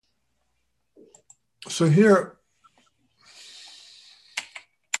So here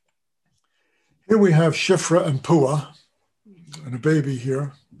we have Shifra and Pua and a baby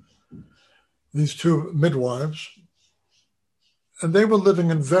here, these two midwives, and they were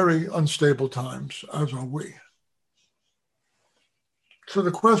living in very unstable times, as are we. So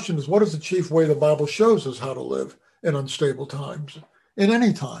the question is, what is the chief way the Bible shows us how to live in unstable times, in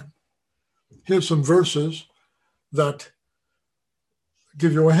any time? Here's some verses that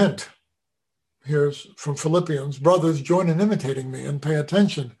give you a hint. Here's from Philippians: brothers, join in imitating me and pay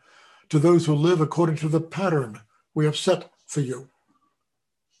attention to those who live according to the pattern we have set for you.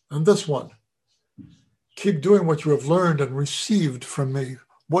 And this one: keep doing what you have learned and received from me,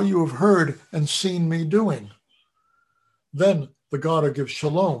 what you have heard and seen me doing. Then the God who gives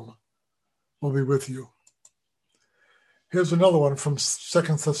shalom will be with you. Here's another one from 2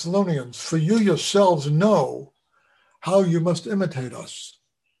 Thessalonians: for you yourselves know how you must imitate us,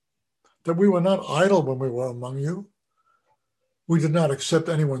 that we were not idle when we were among you. We did not accept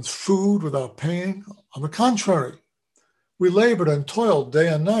anyone's food without paying. On the contrary, we labored and toiled day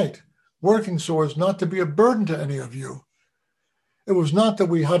and night, working so as not to be a burden to any of you. It was not that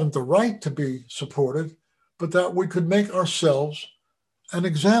we hadn't the right to be supported, but that we could make ourselves an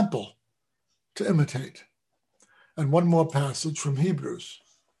example to imitate. And one more passage from Hebrews.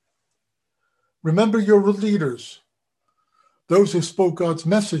 Remember your leaders, those who spoke God's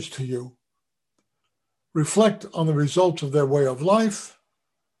message to you. Reflect on the results of their way of life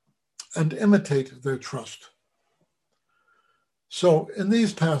and imitate their trust. So in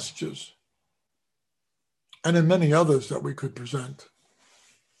these passages, and in many others that we could present,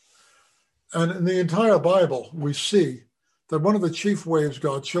 and in the entire Bible, we see that one of the chief ways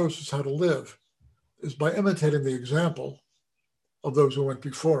God shows us how to live is by imitating the example of those who went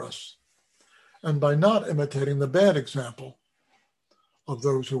before us, and by not imitating the bad example of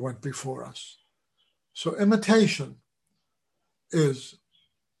those who went before us. So imitation is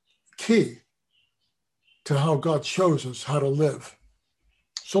key to how God shows us how to live.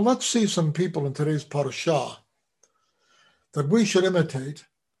 So let's see some people in today's parashah that we should imitate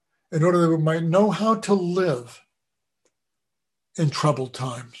in order that we might know how to live in troubled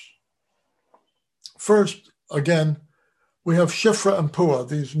times. First, again, we have Shifra and Pua,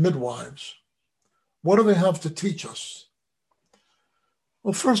 these midwives. What do they have to teach us?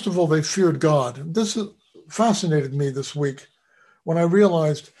 Well, first of all, they feared God. This fascinated me this week when I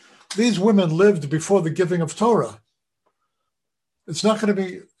realized these women lived before the giving of Torah. It's going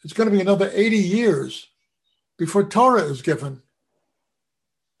to be another 80 years before Torah is given.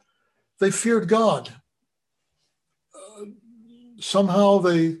 They feared God. Somehow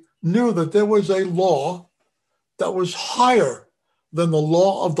they knew that there was a law that was higher than the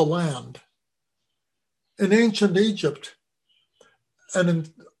law of the land. In ancient Egypt, and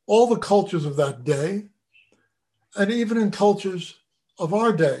in all the cultures of that day, and even in cultures of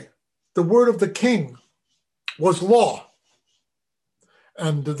our day, the word of the king was law.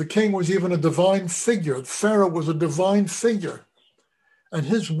 And the king was even a divine figure. Pharaoh was a divine figure, and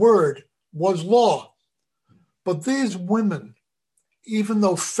his word was law. But these women, even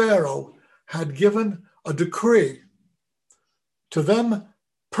though Pharaoh had given a decree to them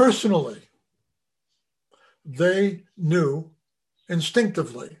personally, they knew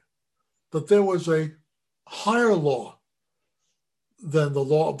instinctively that there was a higher law than the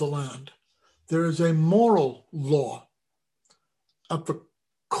law of the land. There is a moral law at the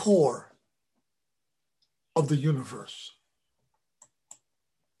core of the universe.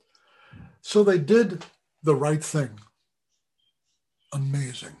 So they did the right thing.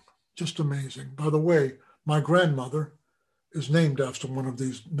 Amazing, just amazing. By the way, my grandmother is named after one of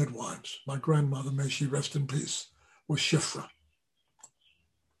these midwives. My grandmother, may she rest in peace, was Shifra.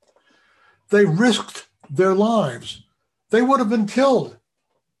 They risked their lives. They would have been killed.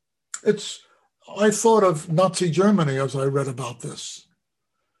 I thought of Nazi Germany as I read about this.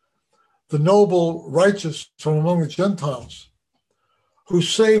 The noble, righteous from among the Gentiles who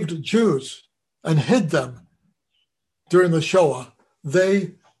saved Jews and hid them during the Shoah,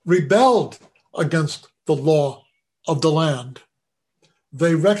 they rebelled against the law of the land.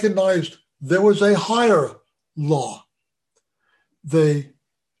 They recognized there was a higher law. They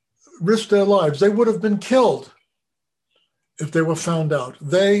risked their lives. They would have been killed if they were found out,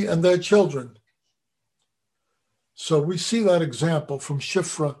 they and their children. So we see that example from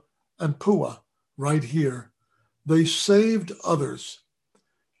Shifra and Pua right here. They saved others,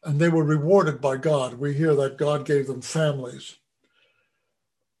 and they were rewarded by God. We hear that God gave them families.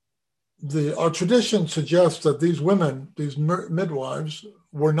 Our tradition suggests that these women, these midwives,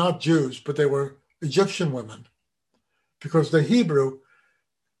 were not Jews, but they were Egyptian women, because the Hebrew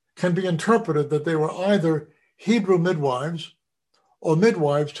can be interpreted that they were either Hebrew midwives or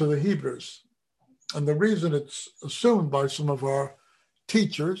midwives to the Hebrews. And the reason it's assumed by some of our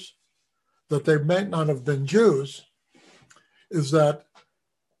teachers that they might not have been Jews is that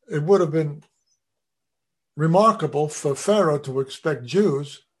it would have been remarkable for Pharaoh to expect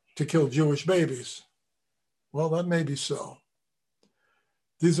Jews to kill Jewish babies. Well, that may be so.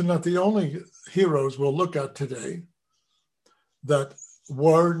 These are not the only heroes we'll look at today that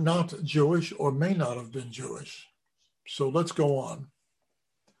were not Jewish or may not have been Jewish. So let's go on.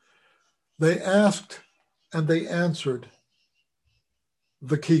 They asked and they answered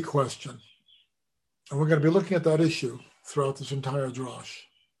the key question. And we're going to be looking at that issue throughout this entire drash.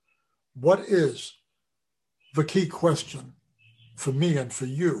 What is the key question for me and for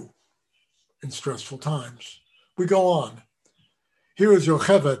you in stressful times? We go on. Here is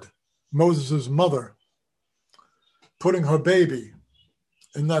Yocheved, Moses' mother, putting her baby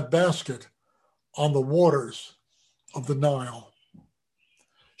in that basket on the waters of the Nile.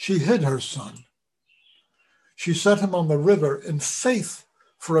 She hid her son. She set him on the river in faith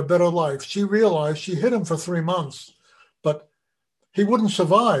for a better life. She realized she hid him for 3 months, but he wouldn't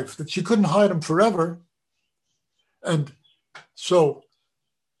survive, that she couldn't hide him forever. And so,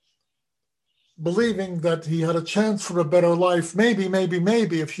 believing that he had a chance for a better life, maybe,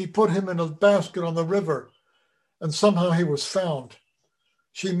 if she put him in a basket on the river and somehow he was found,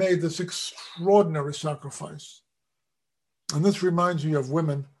 she made this extraordinary sacrifice. And this reminds me of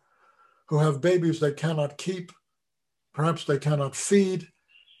women who have babies they cannot keep, perhaps they cannot feed,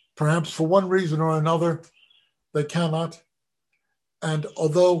 perhaps for one reason or another, they cannot. And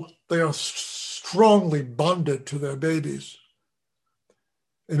although they are strongly bonded to their babies,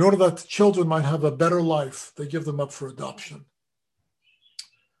 in order that the children might have a better life, they give them up for adoption.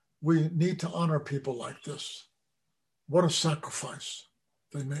 We need to honor people like this. What a sacrifice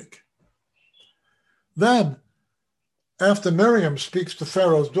they make. Then, after Miriam speaks to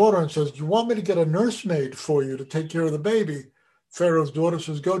Pharaoh's daughter and says, "Do you want me to get a nursemaid for you to take care of the baby?" Pharaoh's daughter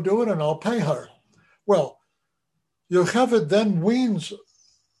says, "Go do it and I'll pay her." Well, Yocheved then weans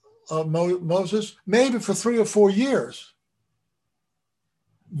Moses maybe for 3 or 4 years.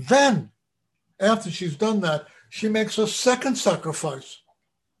 Then, after she's done that, she makes a second sacrifice.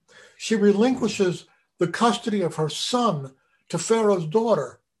 She relinquishes the custody of her son to Pharaoh's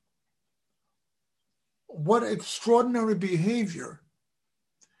daughter. What extraordinary behavior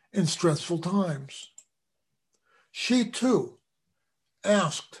in stressful times. She too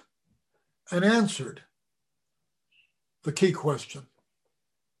asked and answered the key question.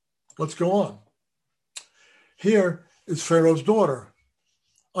 Let's go on. Here is Pharaoh's daughter,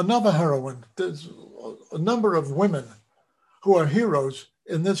 another heroine. There's a number of women who are heroes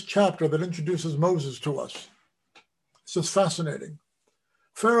in this chapter that introduces Moses to us. It's just fascinating.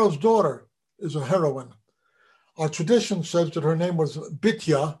 Pharaoh's daughter is a heroine. Our tradition says that her name was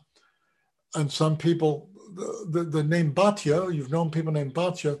Bitya, and some people, the name Batya, you've known people named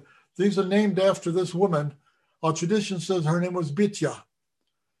Batya, these are named after this woman. Our tradition says her name was Bitya.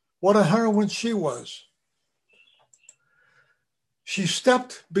 What a heroine she was. She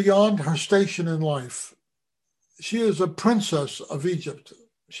stepped beyond her station in life. She is a princess of Egypt.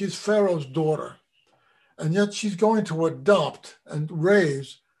 She's Pharaoh's daughter. And yet she's going to adopt and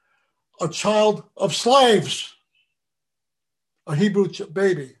raise a child of slaves, a Hebrew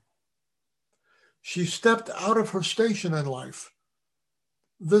baby. She stepped out of her station in life.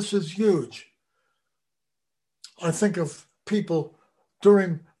 This is huge. I think of people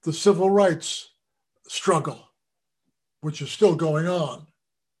during the civil rights struggle, which is still going on.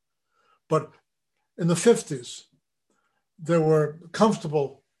 But in the 50s, there were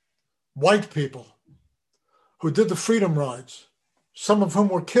comfortable white people who did the freedom rides, some of whom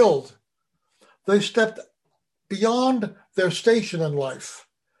were killed. They stepped beyond their station in life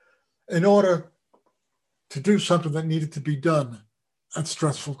in order to do something that needed to be done at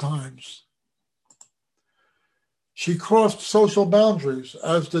stressful times. She crossed social boundaries,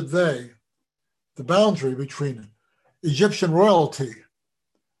 as did they, the boundary between Egyptian royalty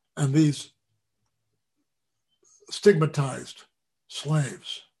and these stigmatized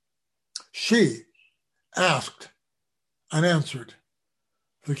slaves. She asked and answered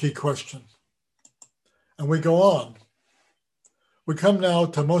the key question. And we go on. We come now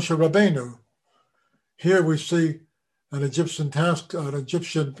to Moshe Rabbeinu. Here we see an Egyptian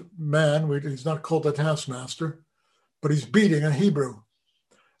man. He's not called a taskmaster, but he's beating a Hebrew.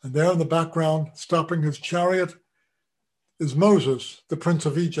 And there in the background, stopping his chariot, is Moses, the Prince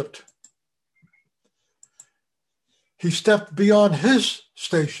of Egypt. He stepped beyond his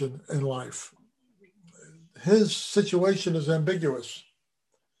station in life. His situation is ambiguous.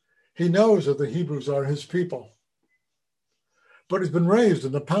 He knows that the Hebrews are his people. But he's been raised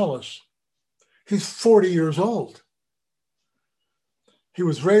in the palace. He's 40 years old. He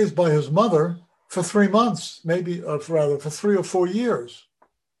was raised by his mother for 3 months, for 3 or 4 years.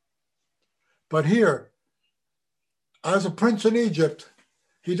 But here, as a prince in Egypt,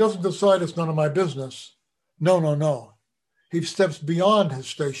 he doesn't decide it's none of my business. No. He steps beyond his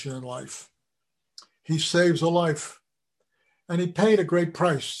station in life. He saves a life. And he paid a great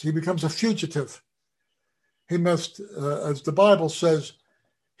price. He becomes a fugitive. He must, as the Bible says,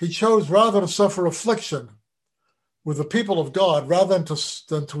 he chose rather to suffer affliction with the people of God rather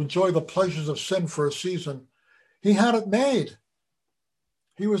than to enjoy the pleasures of sin for a season. He had it made.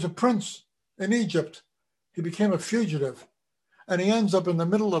 He was a prince in Egypt. He became a fugitive. And he ends up in the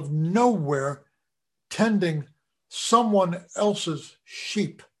middle of nowhere tending someone else's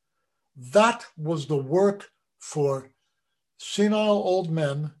sheep. That was the work for senile old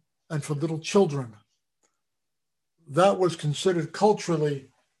men and for little children. That was considered culturally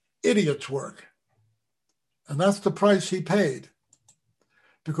idiot's work. And that's the price he paid,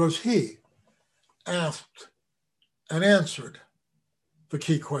 because he asked and answered the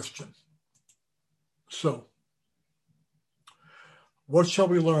key question. So, what shall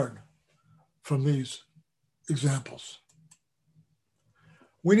we learn from these examples?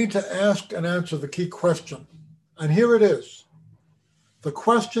 We need to ask and answer the key question. And here it is. The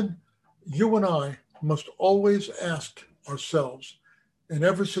question you and I must always ask ourselves in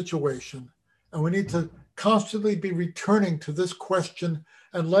every situation, and we need to constantly be returning to this question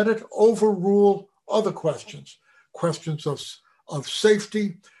and let it overrule other questions, questions of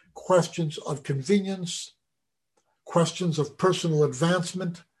safety, questions of convenience, questions of personal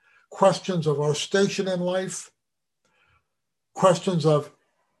advancement, questions of our station in life, questions of,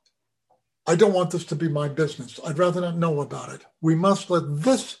 I don't want this to be my business. I'd rather not know about it. We must let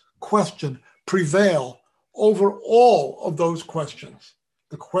this question prevail over all of those questions.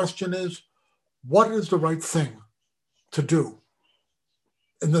 The question is, what is the right thing to do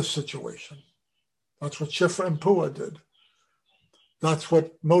in this situation? That's what Shiphrah and Puah did. That's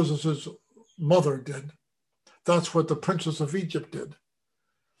what Moses' mother did. That's what the princes of Egypt did.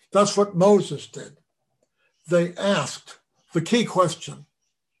 That's what Moses did. They asked the key question,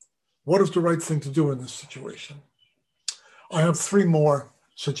 what is the right thing to do in this situation? I have 3 more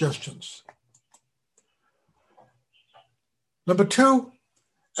suggestions. Number 2,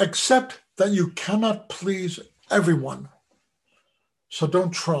 accept that you cannot please everyone, so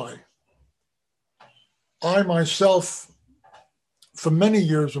don't try. I myself, for many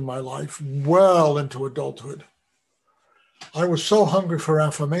years of my life, well into adulthood, I was so hungry for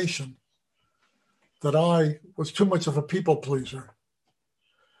affirmation that I was too much of a people pleaser.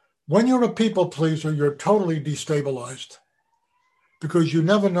 When you're a people pleaser, you're totally destabilized because you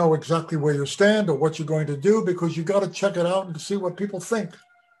never know exactly where you stand or what you're going to do, because you got to check it out and see what people think.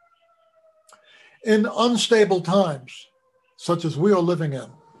 In unstable times, such as we are living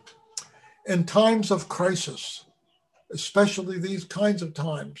in times of crisis, especially these kinds of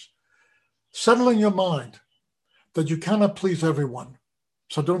times, settle in your mind that you cannot please everyone,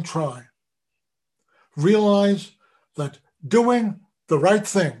 so don't try. Realize that doing the right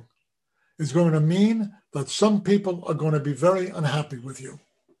thing is going to mean that some people are going to be very unhappy with you.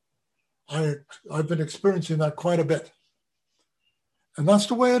 I've been experiencing that quite a bit. And that's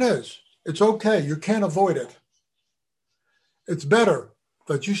the way it is. It's okay. You can't avoid it. It's better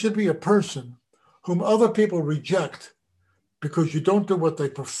that you should be a person whom other people reject because you don't do what they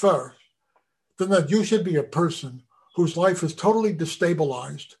prefer, than that you should be a person whose life is totally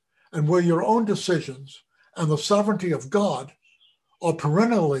destabilized and where your own decisions and the sovereignty of God are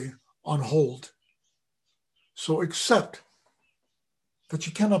perennially on hold. So accept that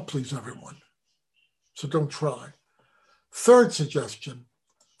you cannot please everyone. So don't try. 3rd suggestion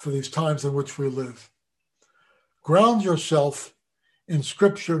for these times in which we live. Ground yourself in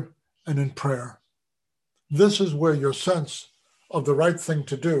Scripture and in prayer. This is where your sense of the right thing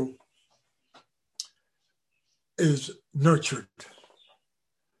to do is nurtured.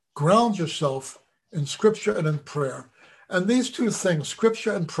 Ground yourself in Scripture and in prayer. And these 2 things,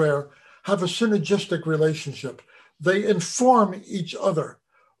 Scripture and prayer, have a synergistic relationship. They inform each other.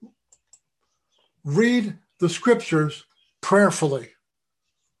 Read the Scriptures prayerfully.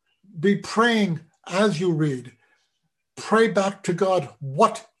 Be praying as you read. Pray back to God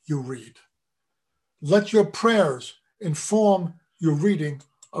what you read. Let your prayers inform your reading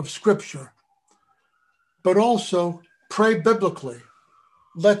of Scripture. But also pray biblically.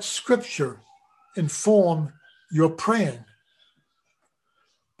 Let Scripture inform your praying.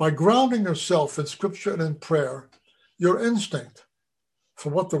 By grounding yourself in Scripture and in prayer, your instinct for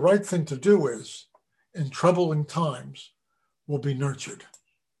what the right thing to do is in troubling times will be nurtured.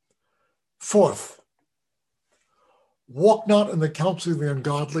 Fourth, walk not in the counsel of the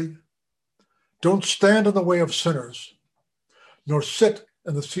ungodly. Don't stand in the way of sinners, nor sit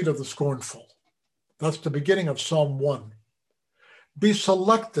in the seat of the scornful. That's the beginning of Psalm 1. Be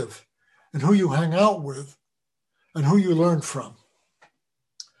selective in who you hang out with and who you learn from.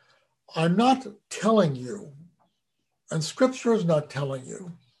 I'm not telling you, and Scripture is not telling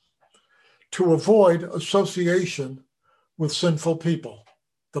you, to avoid association with sinful people.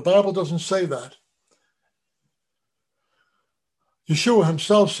 The Bible doesn't say that. Yeshua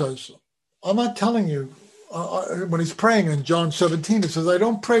himself says, I'm not telling you, when he's praying in John 17, he says, I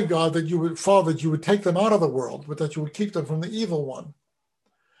don't pray, God, that you would, Father, that you would take them out of the world, but that you would keep them from the evil one.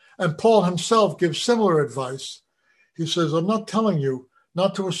 And Paul himself gives similar advice. He says, I'm not telling you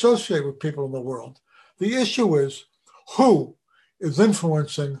not to associate with people in the world. The issue is who is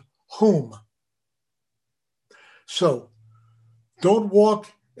influencing whom. So don't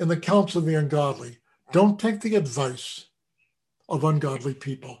walk in the counsel of the ungodly. Don't take the advice of ungodly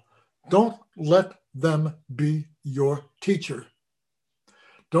people. Don't let them be your teacher.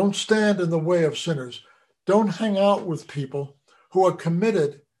 Don't stand in the way of sinners. Don't hang out with people who are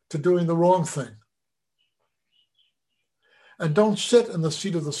committed to doing the wrong thing. And don't sit in the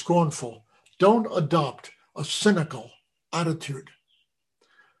seat of the scornful. Don't adopt a cynical attitude.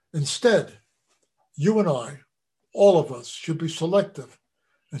 Instead, you and I, all of us, should be selective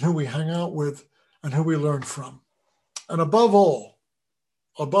in who we hang out with and who we learn from. And above all,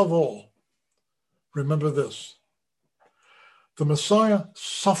 remember this: the Messiah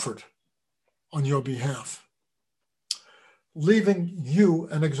suffered on your behalf, leaving you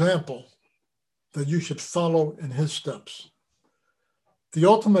an example that you should follow in his steps. The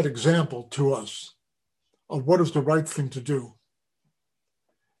ultimate example to us of what is the right thing to do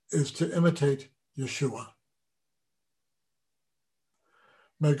is to imitate Yeshua.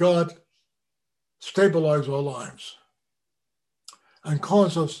 May God stabilize our lives and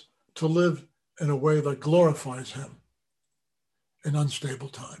cause us to live in a way that glorifies him in unstable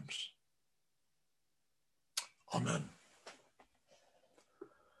times. Amen.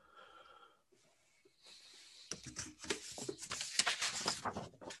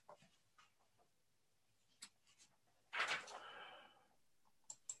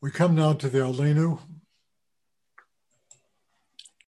 We come now to the Aleinu.